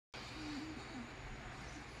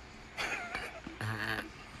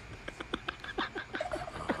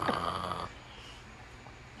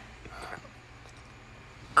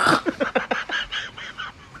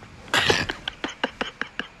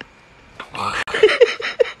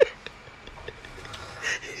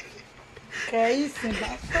É isso,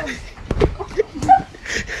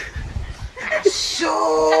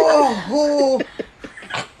 cachorro!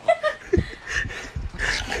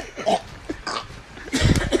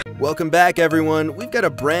 Welcome back, everyone. We've got a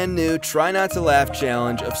brand new Try Not to Laugh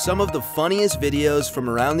challenge of some of the funniest videos from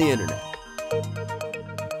around the internet.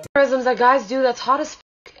 That guys do that's hot as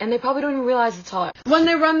f***, and they probably don't even realize it's hot. When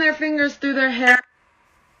they run their fingers through their hair.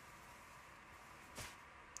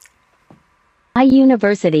 My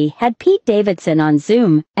university had Pete Davidson on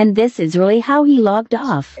Zoom, and this is really how he logged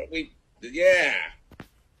off. Yeah.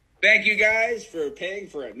 Thank you guys for paying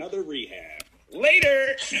for another rehab.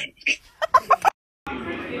 Later!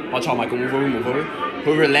 Watch out, Michael. Move over, move over.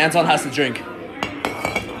 Whoever it lands on has to drink.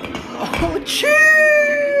 Oh, cheers!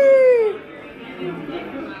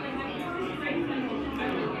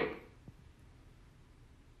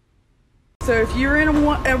 So if you're in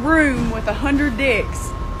a room with 100 dicks,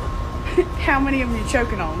 how many of them are you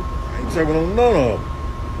choking on? I ain't choking on none of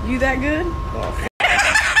them. You that good? Oh,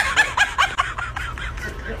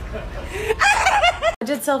 I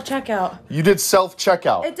did self-checkout. you did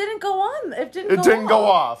self-checkout. It didn't go on. It didn't go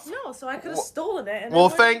off. No, so I could have stolen it. And Well,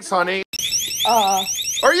 thanks, honey. Uh,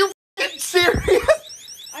 Are you f***ing serious?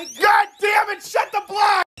 God damn it, shut the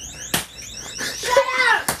blind! Shut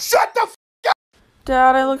up! Shut the f*** up!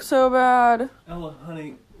 Dad, I look so bad. Ella,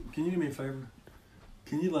 honey, can you do me a favor?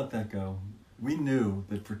 Can you let that go? We knew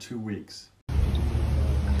that for 2 weeks.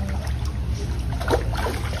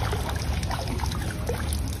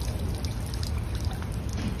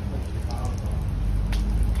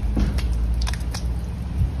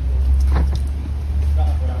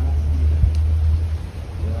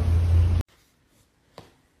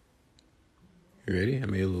 You ready? I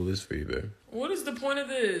made a little list for you, babe. What is the point of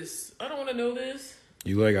this? I don't want to know this.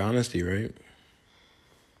 You like honesty, right?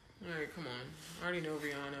 Alright, come on. I already know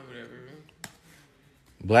Rihanna, whatever.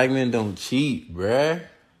 Black men don't cheat, bruh.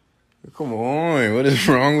 Come on, what is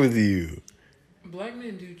wrong with you? Black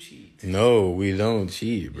men do cheat. No, we don't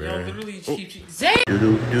cheat, bruh. Y'all literally cheat. Zay!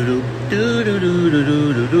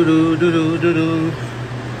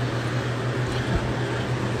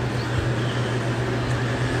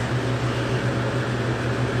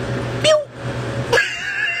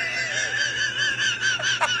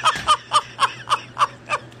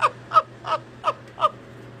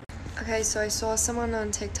 Okay, so I saw someone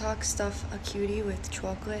on TikTok stuff a cutie with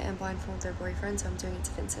chocolate and blindfold their boyfriend, so I'm doing it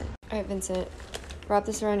to Vincent. Alright, Vincent. Wrap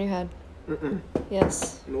this around your head.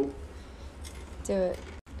 Yes. Nope. Do it.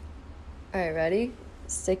 Alright, ready?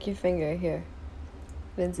 Stick your finger here.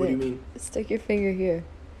 Vincent. What do you mean? Stick your finger here.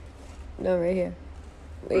 No, right here.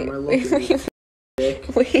 Where Wait, am I wait, looking?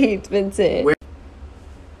 wait. Wait, Vincent. Where?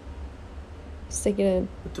 Stick it in.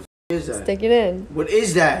 What the f is that? Stick it in. What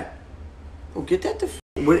is that? Oh, get that the f.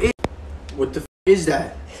 What the f is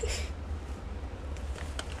that?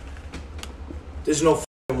 There's no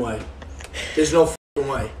f***ing way. There's no f***ing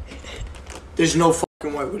way. There's no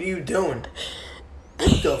f***ing way. What are you doing?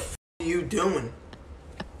 What the f are you doing?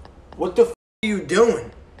 What the f are you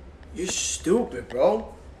doing? You're stupid, bro.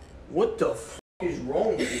 What the f is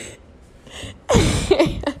wrong with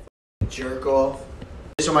you? Jerk off.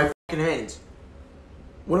 This on my f***ing hands.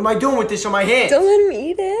 What am I doing with this on my hands? Don't let him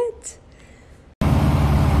eat it.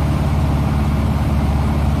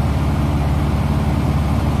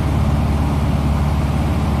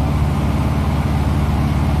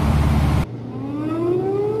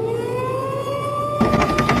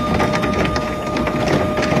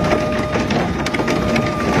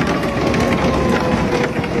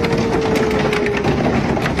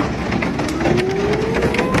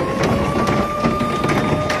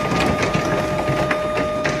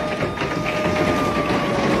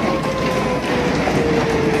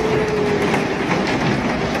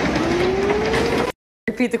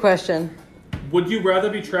 Repeat the question. Would you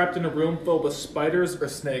rather be trapped in a room filled with spiders or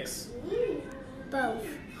snakes? Both.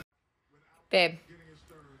 Babe,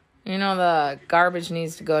 you know the garbage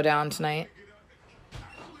needs to go down tonight.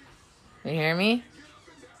 You hear me?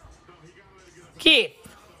 Keith!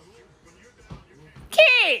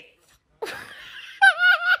 Keith!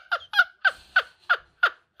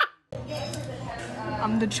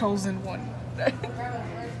 I'm the chosen one. Oh my God.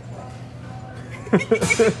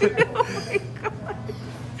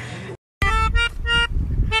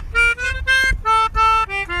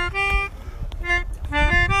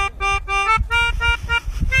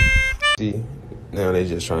 See, now they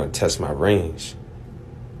just trying to test my range.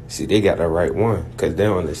 See, they got the right one, because they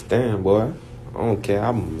don't understand, boy. I don't care.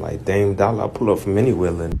 I'm like Dame Dollar. I pull up from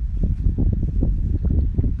anywhere.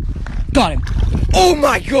 Got him. Oh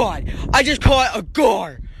my God. I just caught a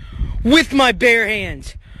gar with my bare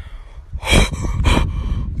hands.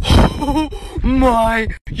 Oh my,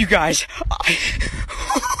 you guys.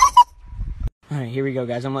 Alright, here we go,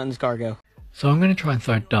 guys. I'm letting this car go. So I'm going to try and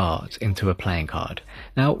throw darts into a playing card.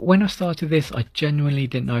 Now, when I started this, I genuinely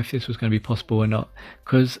didn't know if this was going to be possible or not,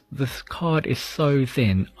 because this card is so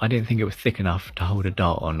thin, I didn't think it was thick enough to hold a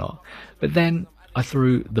dart or not. But then I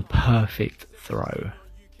threw the perfect throw.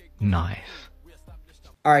 Nice.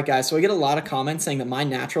 Alright guys, so I get a lot of comments saying that my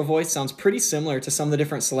natural voice sounds pretty similar to some of the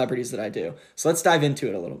different celebrities that I do. So let's dive into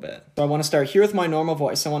it a little bit. So I want to start here with my normal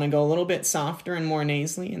voice. I want to go a little bit softer and more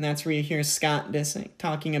nasally, and that's where you hear Scott Disick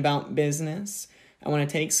talking about business. I want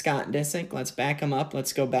to take Scott Disick, let's back him up,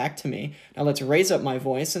 let's go back to me. Now let's raise up my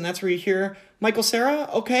voice, and that's where you hear Michael Cera,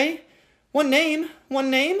 okay? One name.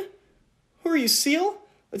 Who are you, Seal?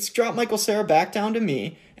 Let's drop Michael Cera back down to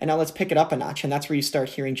me. And now let's pick it up a notch, and that's where you start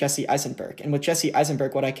hearing Jesse Eisenberg. And with Jesse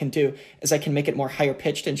Eisenberg, what I can do is I can make it more higher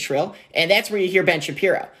pitched and shrill, and that's where you hear Ben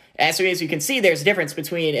Shapiro. So as you can see, there's a difference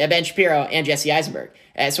between Ben Shapiro and Jesse Eisenberg.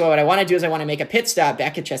 So what I want to do is I want to make a pit stop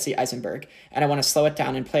back at Jesse Eisenberg, and I want to slow it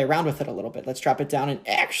down and play around with it a little bit. Let's drop it down, and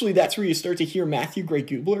actually that's where you start to hear Matthew Gray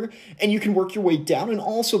Gubler, and you can work your way down and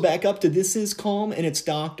also back up to This Is Calm and It's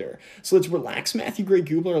Doctor. So let's relax Matthew Gray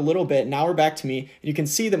Gubler a little bit. Now we're back to me, and you can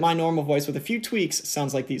see that my normal voice with a few tweaks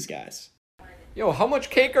sounds like these guys. Yo, how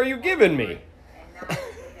much cake are you giving me?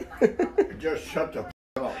 Just shut the f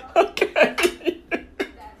up. Okay.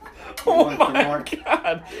 Oh my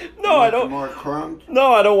God! No, I don't. More crumbs?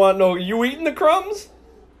 No, I don't want no. You eating the crumbs?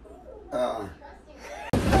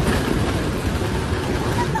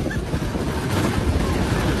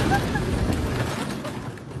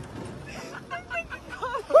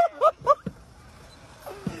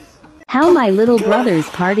 How my little brother's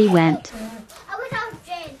party went. Hey,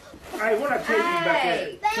 what I take you back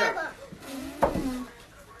there?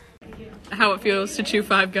 How it feels to chew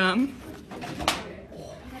 5 gum.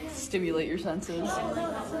 Stimulate your senses.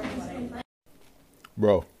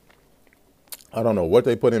 Bro, I don't know what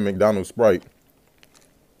they put in McDonald's Sprite,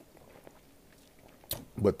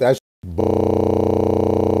 but that's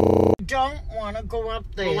don't want to go up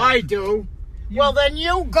there. Well, I do. Well, then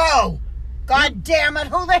you go. God damn it,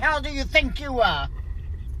 who the hell do you think you are?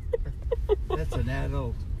 That's an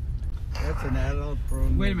adult. That's an adult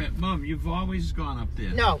program. Wait a minute, Mom, you've always gone up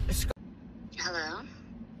there. No. Hello?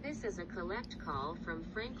 This is a collect call from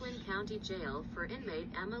Franklin County Jail for inmate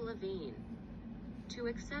Emma Levine. To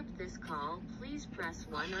accept this call, please press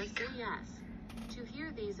 1 or say yes. To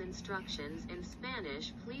hear these instructions in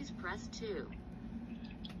Spanish, please press 2.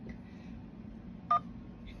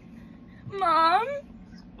 Mom?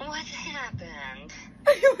 What happened?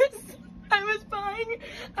 I was buying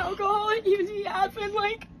alcohol at UDF, and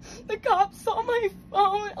like the cops saw my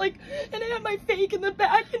phone, like, and I had my fake in the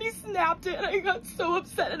back, and he snapped it, and I got so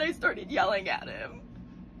upset, and I started yelling at him.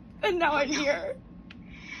 And now I'm here.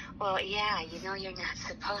 Well, yeah, you know you're not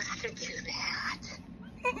supposed to do that.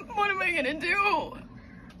 What am I gonna do? Oh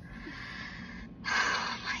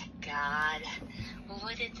my God.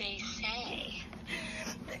 What did they say?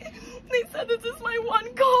 They said this is my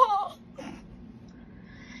one call.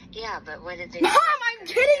 Yeah, but what did they Mom, say? I'm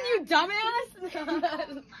kidding you,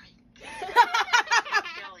 dumbass!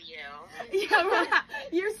 Kill you. Yeah, right.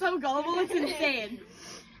 You're so gullible, it's insane.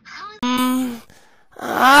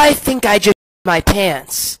 I think I just my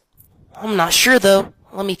pants. I'm not sure though.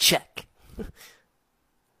 Let me check.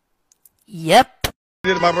 Yep.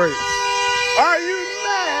 Did my break. Are you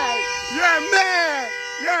mad? You're mad.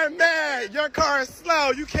 You're mad. Your car is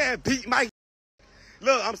slow. You can't beat my.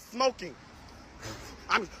 Look, I'm smoking.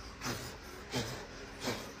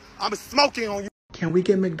 I'm smoking on you. Can we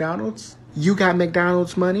get McDonald's? You got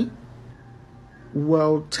McDonald's money?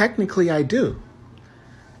 Well, technically I do.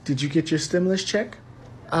 Did you get your stimulus check?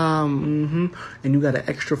 And you got an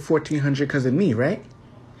extra $1,400 because of me, right?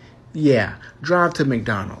 Yeah, drive to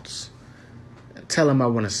McDonald's. Tell him I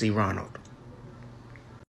want to see Ronald.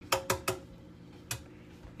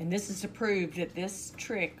 And this is to prove that this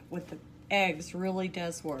trick with the eggs really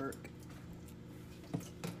does work.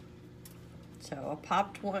 So I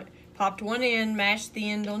popped one in, mashed the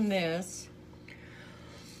end on this.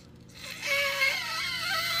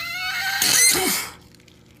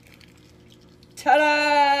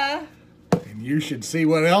 Ta-da! And you should see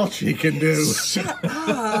what else she can do. Shut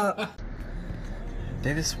up.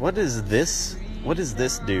 Davis, what does this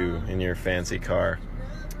do in your fancy car?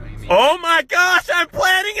 Oh my gosh, I'm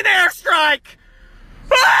planning an airstrike!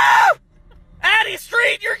 Ah! Addie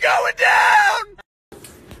Street, you're going down!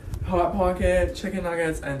 Hot Pocket, chicken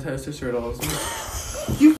nuggets, and toasted strudels.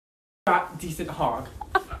 You fat, decent hog.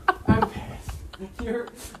 I'm pissed.